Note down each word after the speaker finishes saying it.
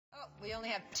We only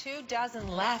have 2 dozen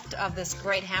left of this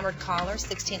great hammered collar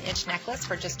 16-inch necklace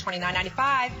for just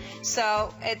 $29.95.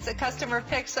 So it's a customer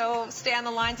pick, so stay on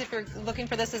the lines if you're looking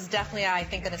for this. Is definitely, I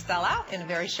think, going to sell out in a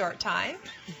very short time.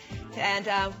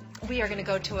 And we are going to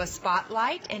go to a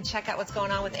spotlight and check out what's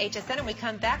going on with HSN. And when we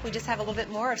come back, we just have a little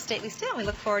bit more of Stately Steel. We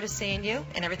look forward to seeing you,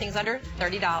 and everything's under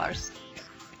 $30.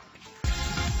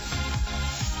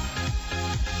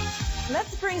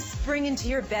 Let's bring spring into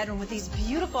your bedroom with these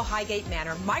beautiful Highgate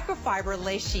Manor microfiber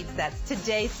lace sheet sets.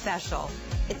 Today's special.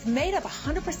 It's made of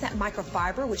 100%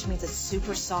 microfiber, which means it's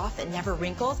super soft and never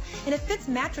wrinkles, and it fits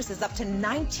mattresses up to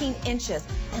 19 inches.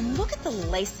 And look at the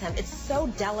lace hem. It's so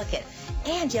delicate.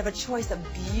 And you have a choice of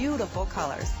beautiful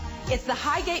colors. It's the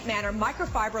Highgate Manor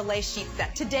microfiber lace sheet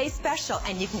set. Today's special,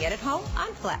 and you can get it home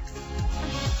on Flex.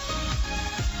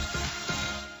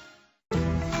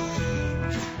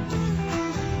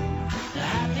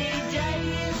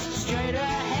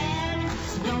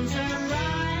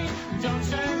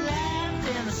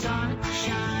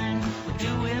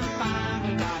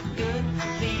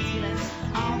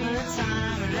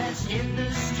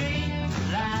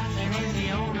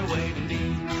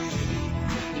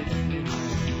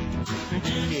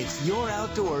 It's your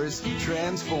outdoors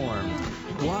transformed.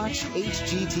 Watch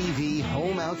HGTV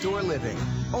Home Outdoor Living,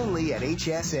 only at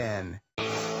HSN. A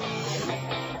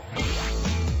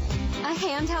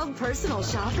handheld personal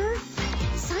shopper?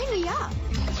 Sign me up.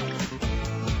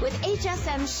 With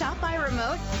HSN Shop by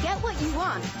Remote, get what you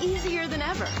want easier than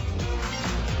ever.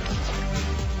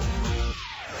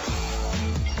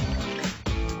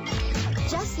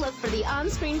 Just look for the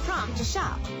on-screen prompt to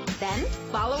shop. Then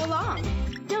follow along.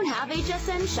 Don't have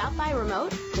HSN Shop by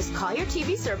Remote? Just call your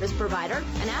TV service provider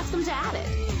and ask them to add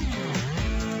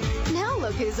it. Now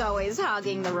look who's always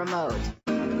hogging the remote.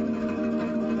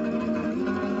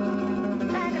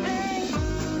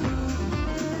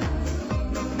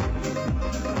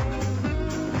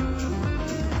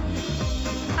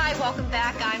 Hi, welcome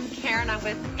back. I'm Karen. I'm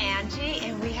with Angie,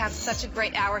 and we have such a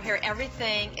great hour here.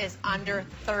 Everything is under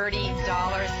 $30,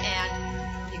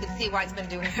 and you can see why it's been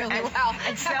doing really well.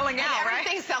 It's selling out, right?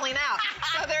 Everything's selling out.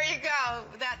 So there you go.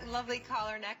 That lovely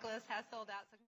collar necklace has sold out.